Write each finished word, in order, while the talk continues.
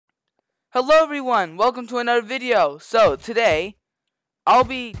Hello everyone, welcome to another video. So today I'll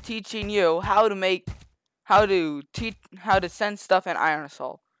be teaching you how to send stuff in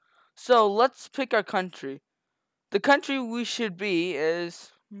Ironsoul. So let's pick our country. The country we should be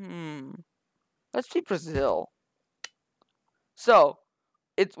is let's be Brazil. So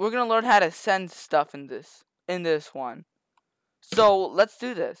we're gonna learn how to send stuff in this one. So let's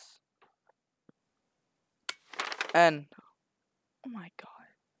do this. And oh my god.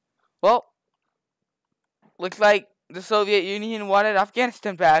 Well, looks like the Soviet Union wanted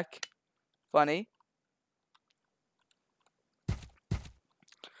Afghanistan back. Funny.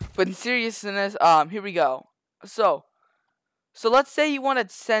 But in seriousness, here we go. So let's say you want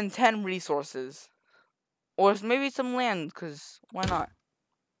to send 10 resources. Or maybe some land, because why not?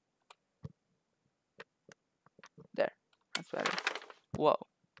 There. That's better. Whoa.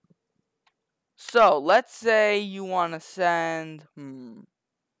 So, let's say you want to send,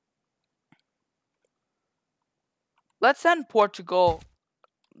 let's send Portugal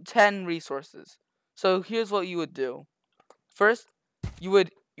 10 resources. So, here's what you would do. First, you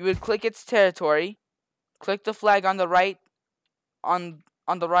would click its territory, click the flag on the right on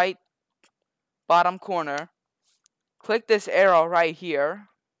the right bottom corner, click this arrow right here,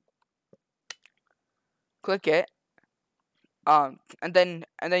 click it, and then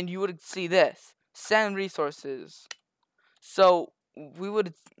you would see this, send resources. So we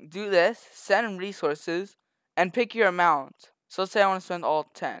would do this, send resources, and pick your amount. So let's say I want to spend all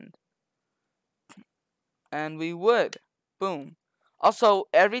 10, and we would, boom. Also,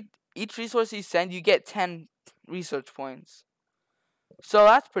 each resource you send, you get 10 research points. So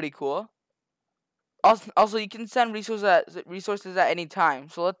that's pretty cool. Also, you can send resources at any time.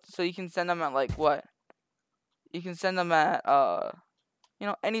 So you can send them at like what? You can send them at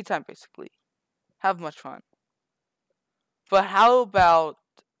anytime basically. Have much fun. But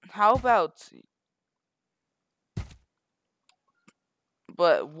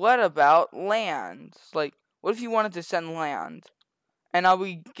but what about land? Like, what if you wanted to send land? And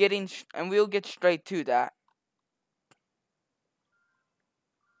we'll get straight to that.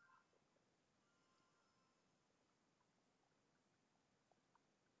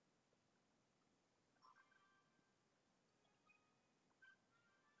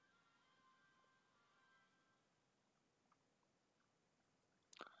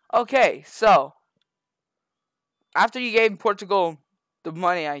 Okay, so after you gave Portugal the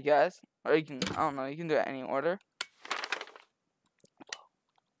money, I guess, or I don't know, you can do it any order.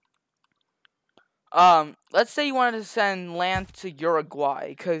 Let's say you wanted to send land to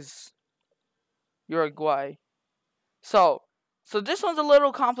Uruguay, cause Uruguay. So this one's a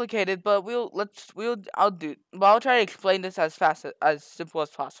little complicated, but I'll try to explain this as simple as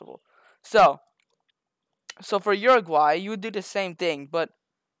possible. So for Uruguay, you would do the same thing, but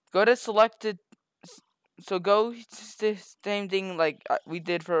go to selected. So go to the same thing like we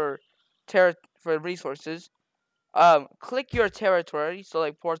did for resources. Click your territory, so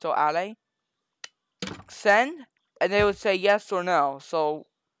like Porto Ale. Send, and they would say yes or no. So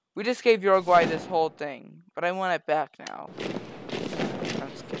we just gave Uruguay this whole thing, but I want it back now. I'm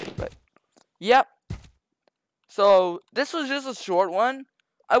just kidding, but yep. So this was just a short one.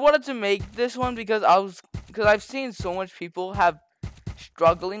 I wanted to make this one because I've seen so much people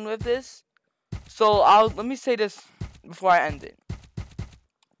struggling with this. So let me say this before I end it.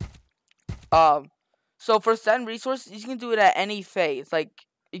 So for send resources, you can do it at any phase. Like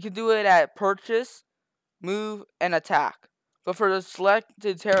you can do it at purchase, move, and attack. But for the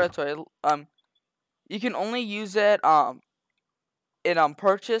selected territory, you can only use it in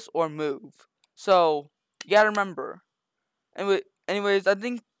purchase or move. So you gotta remember. Anyways, I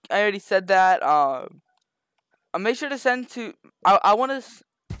think I already said that. Make sure to send to.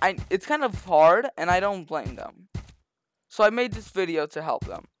 It's kind of hard, and I don't blame them. So I made this video to help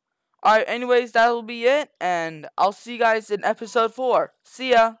them. Alright, anyways, that'll be it, and I'll see you guys in episode 4.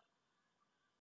 See ya!